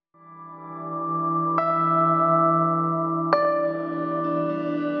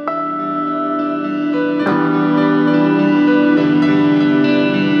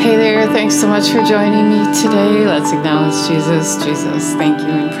Thanks so much for joining me today. Let's acknowledge Jesus. Jesus, thank you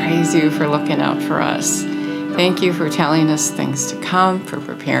and praise you for looking out for us. Thank you for telling us things to come, for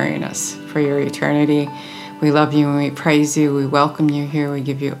preparing us for your eternity. We love you and we praise you. We welcome you here. We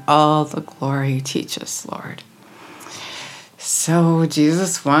give you all the glory. Teach us, Lord. So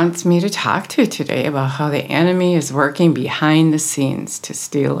Jesus wants me to talk to you today about how the enemy is working behind the scenes to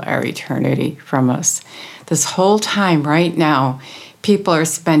steal our eternity from us. This whole time right now, people are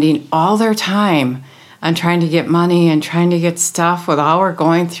spending all their time on trying to get money and trying to get stuff with all we're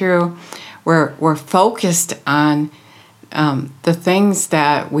going through. We're focused on the things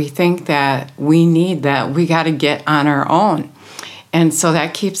that we think that we need, that we got to get on our own. And so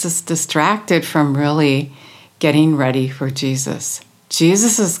that keeps us distracted from really getting ready for Jesus.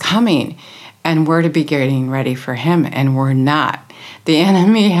 Jesus is coming, and we're to be getting ready for him, and we're not. The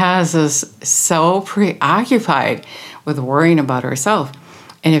enemy has us so preoccupied with worrying about ourselves.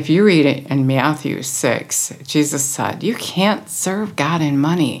 And if you read it in Matthew 6, Jesus said, you can't serve God and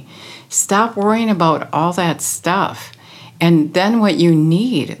money. Stop worrying about all that stuff. And then what you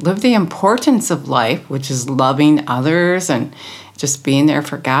need, live the importance of life, which is loving others and just being there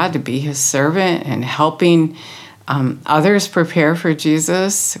for God, to be his servant and helping others prepare for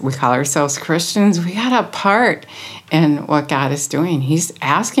Jesus. We call ourselves Christians. We got a part in what God is doing. He's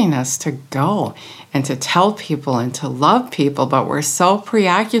asking us to go and to tell people and to love people, but we're so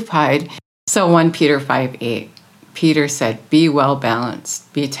preoccupied. So 1 Peter 5:8, Peter said, be well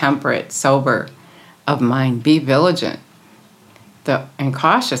balanced, be temperate, sober of mind, be vigilant and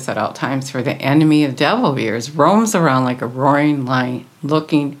cautious at all times, for the enemy, the devil of yours, roams around like a roaring lion,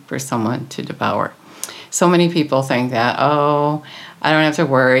 looking for someone to devour. So many people think that, oh, I don't have to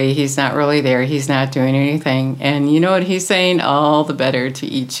worry. He's not really there. He's not doing anything. And you know what he's saying? All the better to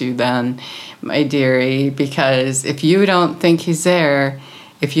eat you then, my dearie, because if you don't think he's there,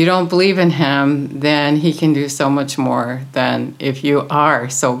 if you don't believe in him, then he can do so much more than if you are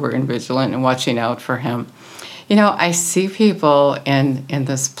sober and vigilant and watching out for him. You know, I see people in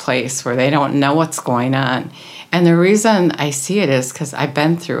this place where they don't know what's going on. And the reason I see it is because I've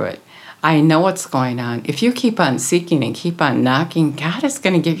been through it. I know what's going on. If you keep on seeking and keep on knocking, God is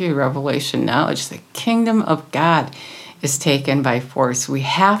going to give you revelation knowledge. The kingdom of God is taken by force. We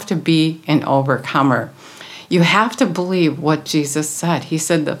have to be an overcomer. You have to believe what Jesus said. He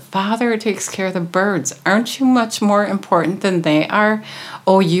said, the Father takes care of the birds. Aren't you much more important than they are?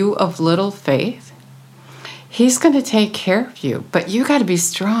 O you of little faith? He's going to take care of you, but you got to be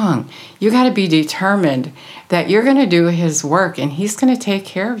strong. You got to be determined that you're going to do his work, and he's going to take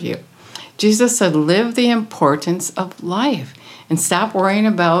care of you. Jesus said, live the importance of life and stop worrying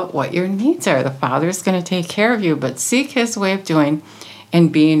about what your needs are. The Father's going to take care of you, but seek his way of doing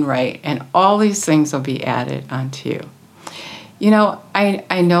and being right, and all these things will be added unto you. You know,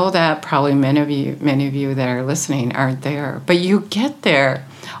 I know that probably many of you that are listening aren't there, but you get there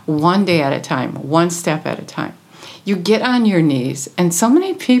one day at a time, one step at a time. You get on your knees, and so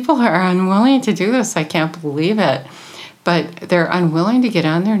many people are unwilling to do this. I can't believe it, but they're unwilling to get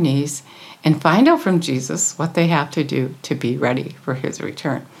on their knees and find out from Jesus what they have to do to be ready for his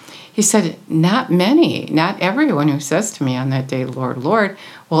return. He said, not everyone who says to me on that day, Lord, Lord,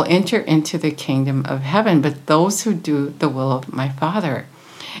 will enter into the kingdom of heaven, but those who do the will of my Father.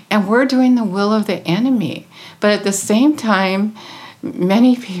 And we're doing the will of the enemy. But at the same time,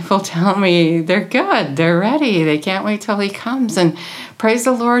 many people tell me they're good, they're ready, they can't wait till he comes. And praise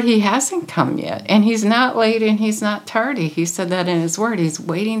the Lord, he hasn't come yet. And he's not late and he's not tardy. He said that in his word. He's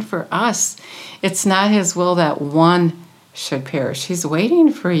waiting for us. It's not his will that one should perish. He's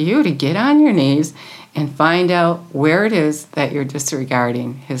waiting for you to get on your knees and find out where it is that you're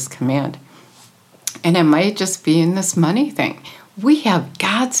disregarding his command. And it might just be in this money thing. We have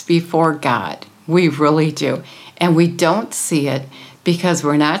gods before God. We really do. And we don't see it because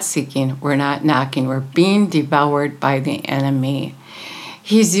we're not seeking, we're not knocking, we're being devoured by the enemy.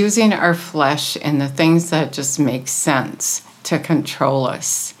 He's using our flesh and the things that just make sense to control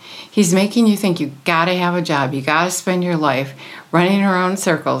us. He's making you think you got to have a job, you got to spend your life running around in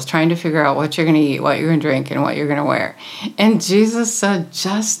circles trying to figure out what you're going to eat, what you're going to drink, and what you're going to wear. And Jesus said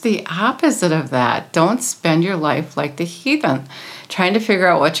just the opposite of that. Don't spend your life like the heathen, trying to figure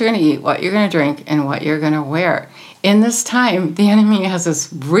out what you're going to eat, what you're going to drink, and what you're going to wear. In this time, the enemy has us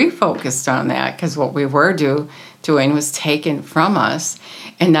refocused on that because what we were doing was taken from us.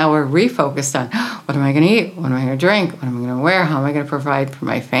 And now we're refocused on, what am I going to eat? What am I going to drink? What am I going to wear? How am I going to provide for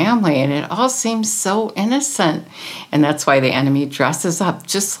my family? And it all seems so innocent. And that's why the enemy dresses up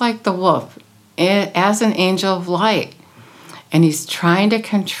just like the wolf as an angel of light. And he's trying to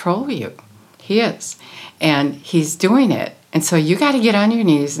control you. He is. And he's doing it And so you got to get on your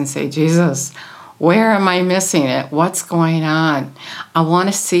knees and say, Jesus, where am I missing it? What's going on? I want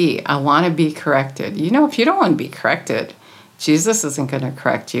to see. I want to be corrected. You know, if you don't want to be corrected, Jesus isn't going to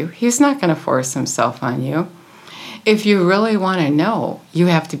correct you. He's not going to force himself on you. If you really want to know, you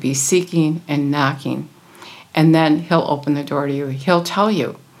have to be seeking and knocking. And then he'll open the door to you. He'll tell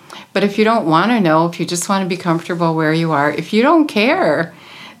you. But if you don't want to know, if you just want to be comfortable where you are, if you don't care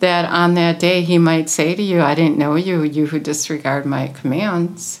that on that day he might say to you, I didn't know you, you who disregard my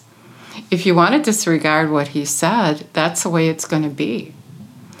commands. If you want to disregard what he said, that's the way it's going to be.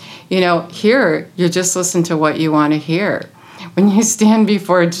 You know, here, you just listen to what you want to hear. When you stand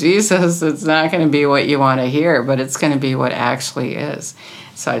before Jesus, it's not going to be what you want to hear, but it's going to be what actually is.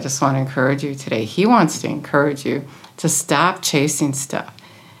 So I just want to encourage you today. He wants to encourage you to stop chasing stuff.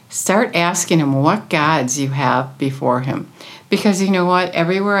 Start asking him what gods you have before him. Because you know what?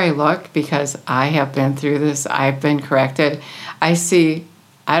 Everywhere I look, because I have been through this, I've been corrected, I see,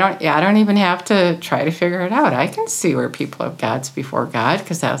 I don't even have to try to figure it out. I can see where people have gods before God,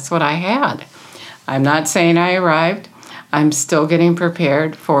 because that's what I had. I'm not saying I arrived. I'm still getting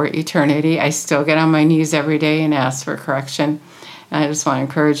prepared for eternity. I still get on my knees every day and ask for correction. And I just want to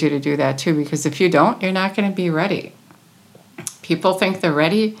encourage you to do that too, because if you don't, you're not going to be ready. People think they're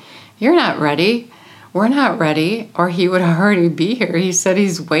ready. You're not ready. We're not ready, or he would already be here. He said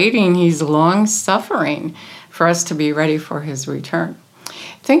he's waiting. He's long suffering for us to be ready for his return.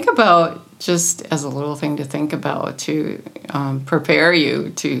 Think about, just as a little thing to think about to prepare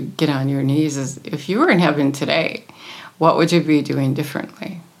you to get on your knees, is if you were in heaven today, what would you be doing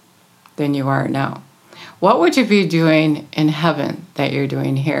differently than you are now? What would you be doing in heaven that you're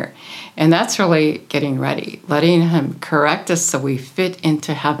doing here? And that's really getting ready, letting him correct us so we fit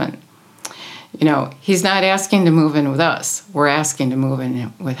into heaven. You know, he's not asking to move in with us. We're asking to move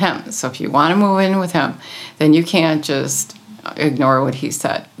in with him. So if you want to move in with him, then you can't just ignore what he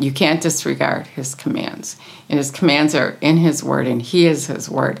said. You can't disregard his commands. And his commands are in his word, and he is his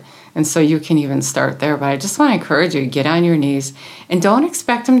word. And so you can even start there. But I just want to encourage you to get on your knees and don't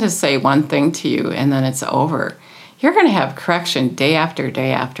expect him to say one thing to you and then it's over. You're going to have correction day after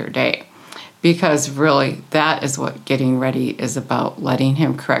day after day. Because really, that is what getting ready is about, letting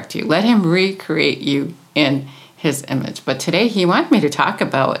him correct you. Let him recreate you in his image. But today he wanted me to talk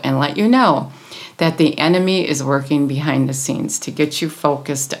about and let you know that the enemy is working behind the scenes to get you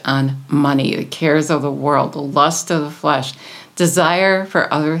focused on money, the cares of the world, the lust of the flesh, desire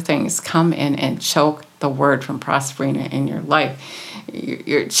for other things come in and choke the word from prospering in your life.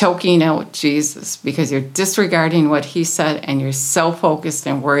 You're choking out Jesus because you're disregarding what he said, and you're so focused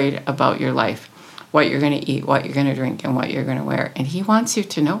and worried about your life, what you're going to eat, what you're going to drink, and what you're going to wear. And he wants you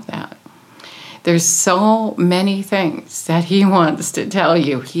to know that. There's so many things that he wants to tell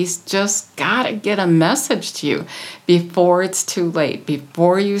you. He's just got to get a message to you before it's too late,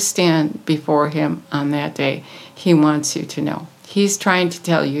 before you stand before him on that day. He wants you to know. He's trying to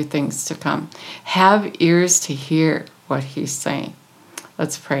tell you things to come. Have ears to hear what he's saying.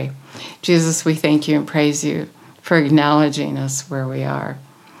 Let's pray. Jesus, we thank you and praise you for acknowledging us where we are.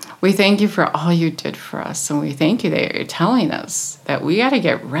 We thank you for all you did for us, and we thank you that you're telling us that we got to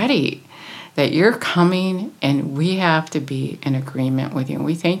get ready, that you're coming, and we have to be in agreement with you. And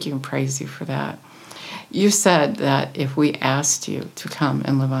we thank you and praise you for that. You said that if we asked you to come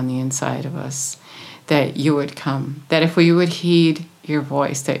and live on the inside of us, that you would come, that if we would heed your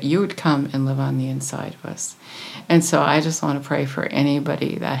voice, that you would come and live on the inside of us. And so I just want to pray for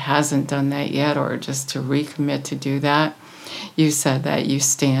anybody that hasn't done that yet, or just to recommit to do that. You said that you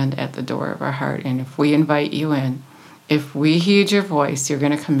stand at the door of our heart, and if we invite you in, if we heed your voice, you're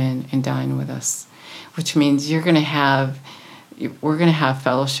going to come in and dine with us, which means we're going to have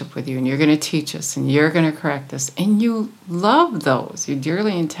fellowship with you, and you're going to teach us, and you're going to correct us. And you love those. You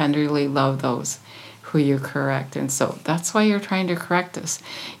dearly and tenderly love those who you correct. And so that's why you're trying to correct us.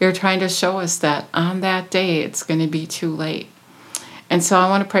 You're trying to show us that on that day it's going to be too late. And so I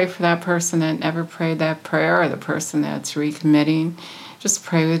want to pray for that person that never prayed that prayer, or the person that's recommitting. Just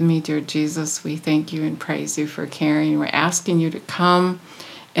pray with me, dear Jesus. We thank you and praise you for caring. We're asking you to come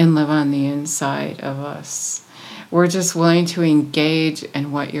and live on the inside of us. We're just willing to engage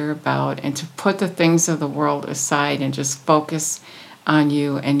in what you're about and to put the things of the world aside and just focus on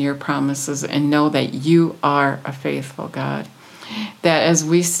you and your promises, and know that you are a faithful God. That as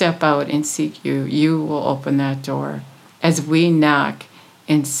we step out and seek you, you will open that door. As we knock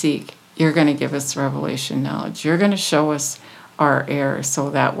and seek, you're going to give us revelation knowledge. You're going to show us our errors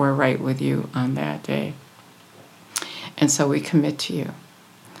so that we're right with you on that day. And so we commit to you.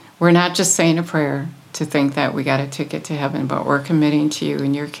 We're not just saying a prayer to think that we got a ticket to heaven, but we're committing to you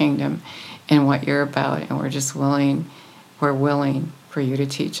and your kingdom and what you're about, and we're just willing We're willing for you to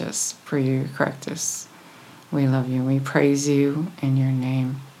teach us, for you to correct us. We love you. We praise you in your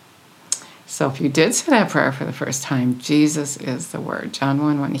name. So if you did say that prayer for the first time, Jesus is the Word. John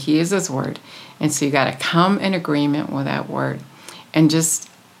 1:1, He is His Word. And so you got to come in agreement with that Word. And just,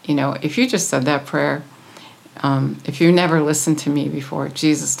 if you just said that prayer, if you never listened to me before,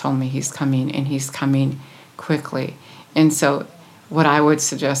 Jesus told me He's coming, and He's coming quickly. And so what I would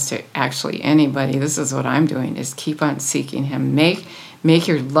suggest to actually anybody, this is what I'm doing, is keep on seeking Him. Make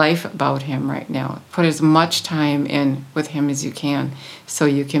your life about Him right now. Put as much time in with Him as you can so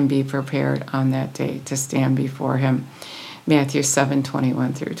you can be prepared on that day to stand before Him. Matthew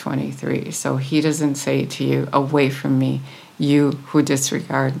 7:21-23. So He doesn't say to you, away from me, you who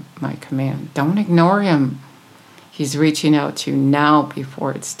disregard my command. Don't ignore Him. He's reaching out to you now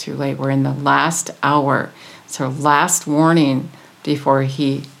before it's too late. We're in the last hour. It's our last warning before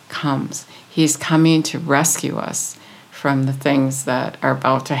He comes. He's coming to rescue us from the things that are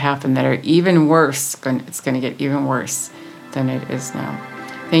about to happen that are even worse. It's going to get even worse than it is now.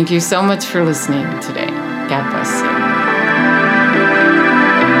 Thank you so much for listening today. God bless you.